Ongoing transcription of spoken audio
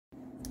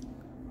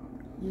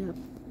Yep.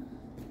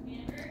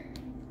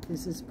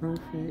 This is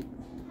perfect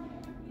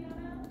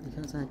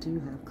because I do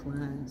have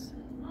class,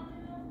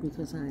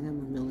 because I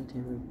am a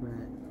military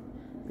brat,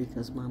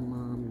 because my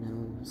mom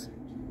knows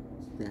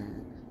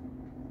that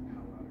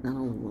not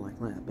only will I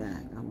clap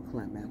back, I will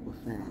clap back with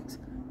facts,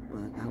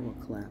 but I will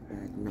clap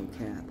back no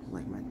cap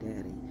like my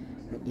daddy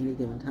at any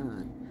given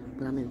time.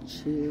 But I'm in a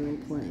chill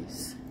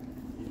place,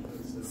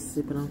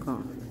 sipping on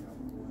coffee.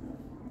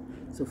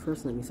 So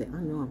first let me say, I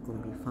know I'm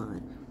going to be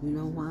fine. You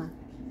know why?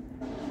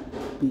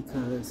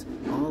 Because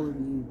all of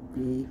you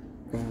big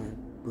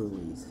bad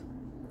bullies,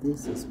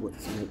 this is what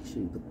makes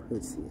you the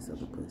pussiest of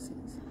the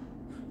pussies.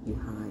 You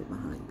hide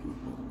behind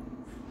people.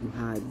 You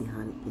hide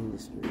behind an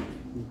industry.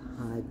 You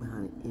hide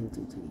behind an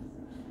entity.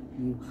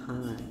 You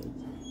hide,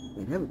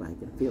 and everybody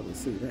can feel and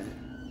see that.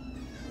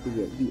 But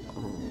yet you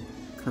all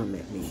come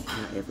at me.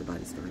 Not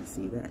everybody's starting to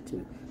see that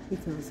too.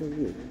 Because of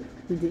you.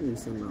 Who didn't you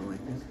somehow like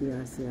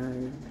FBI,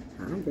 CIA?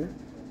 I don't care.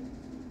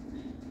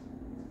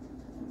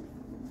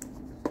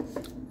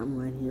 I'm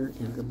right here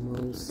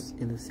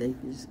in the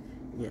safest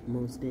yet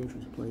most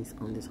dangerous place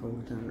on this whole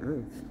entire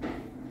earth.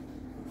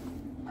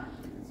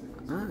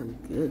 I'm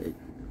good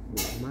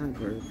with my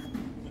birth,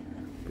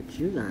 but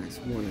you guys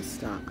want to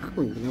stop. I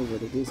don't even know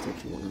what it is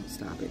that you want to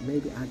stop it.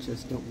 Maybe I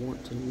just don't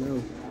want to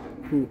know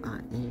who I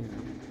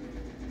am.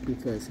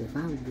 Because if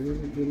I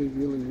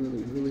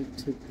really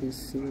took this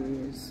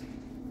serious,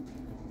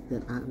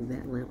 then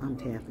I'm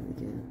tapping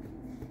again.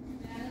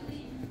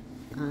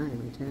 I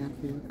am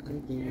tapping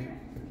again.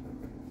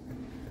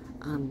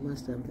 I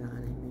must have God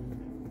in me,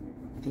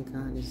 and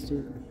God is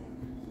too,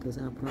 because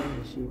I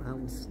promise you I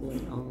will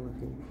slay all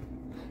of you.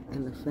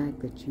 And the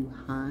fact that you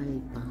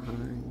hide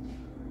behind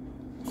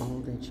all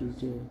that you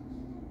do,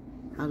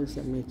 how does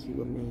that make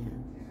you a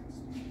man?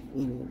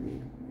 Any of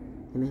you.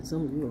 And then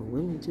some of you are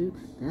women too.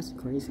 That's a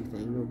crazy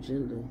thing, no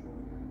gender.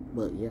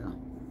 But yeah,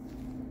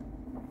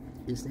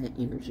 it's that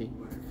energy.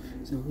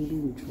 So who do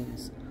we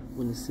trust?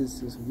 When the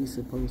sisters we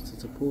supposed to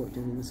support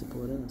don't even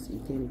support us. You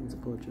can't even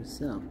support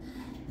yourself.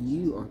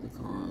 You are the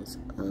cause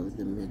of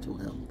the mental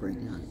health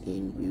breakdown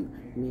in you.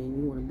 Man,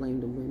 you want to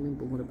blame the women,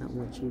 but what about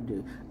what you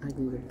do? I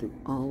can go through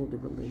all the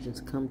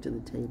religions, come to the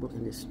table,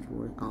 and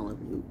destroy all of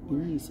you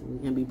easily,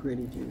 and be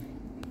pretty too.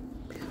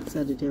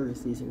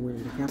 Sagittarius season, we're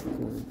in the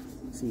Capricorn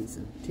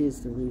season.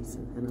 'Tis the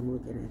reason, and I'm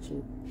looking at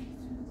you.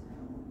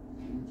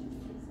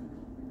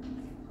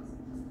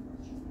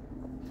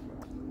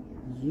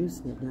 You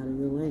stepped out of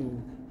your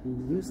lane.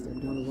 You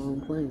stepped on the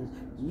wrong plane.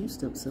 You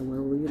stepped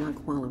somewhere where you're not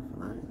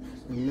qualified.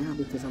 And now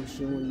because I'm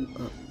showing you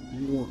up,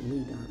 you want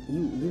me to die.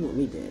 You want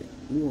me dead.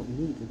 You want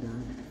me to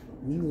die.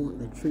 You want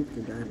the truth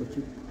to die, but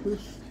you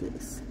push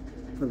this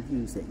for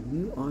views that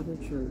you are the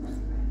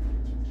truth.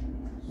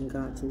 And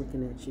God's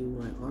looking at you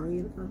like, are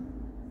you though?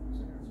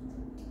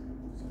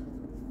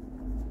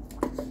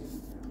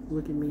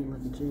 Look at me,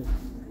 look at you.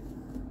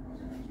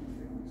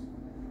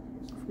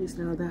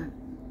 Freestyle that.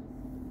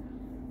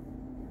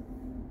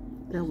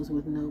 That was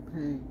with no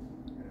pay.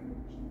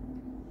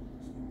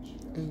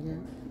 And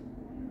yet,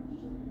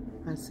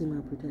 I see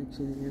my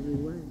protection in every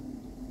way.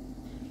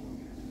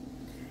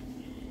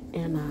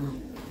 And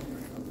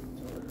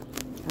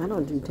I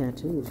don't do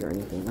tattoos or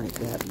anything like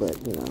that,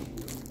 but you know.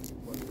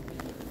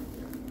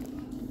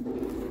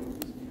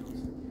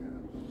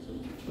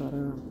 But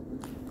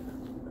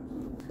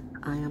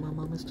I am my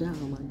mama's child,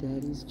 my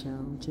daddy's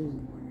child too.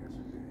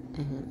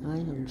 And I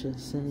am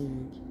just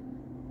saying,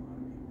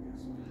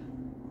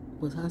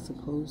 was I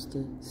supposed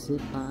to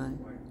sit by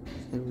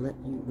and let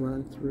you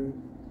run through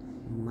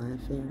my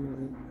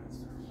family?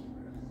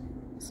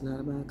 It's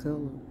not about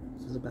color.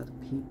 It's about the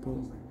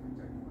people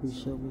who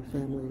show me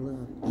family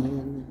love.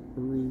 In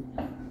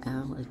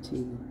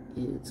reality,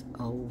 it's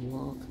a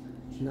walk,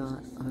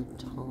 not a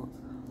talk.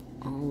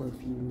 All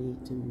of you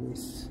need to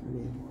miss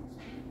me.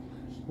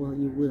 Well,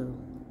 you will.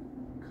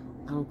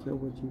 I don't care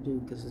what you do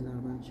because it's not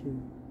about you.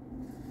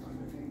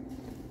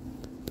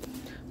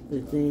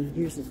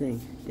 Here's the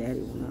thing, Daddy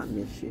will not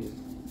miss you.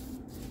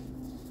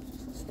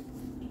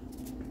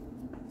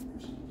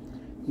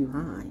 You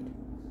hide,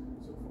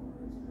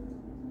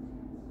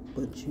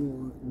 but you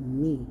want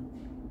me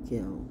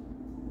killed,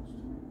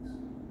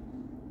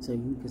 so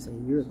you can say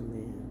you're the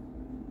man.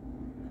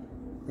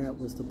 That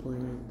was the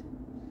plan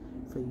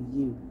for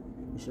you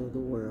to show the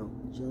world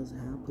just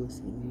how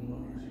pussy you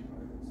are.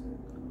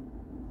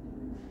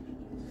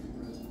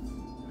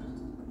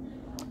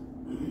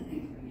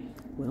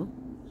 Well,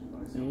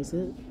 that was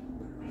it.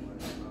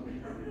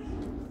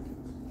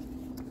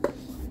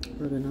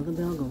 Heard another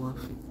bell go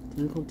off.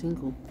 Tinkle,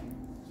 tinkle.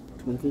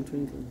 Twinkle,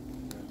 twinkle.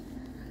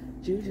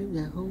 Juju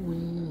got her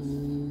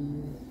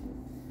wings.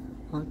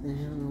 What the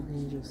hell,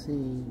 angel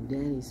sing?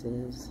 Daddy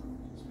says.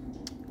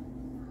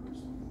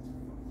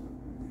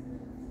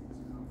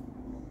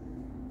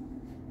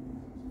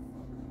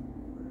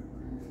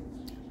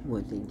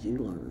 What did you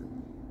learn?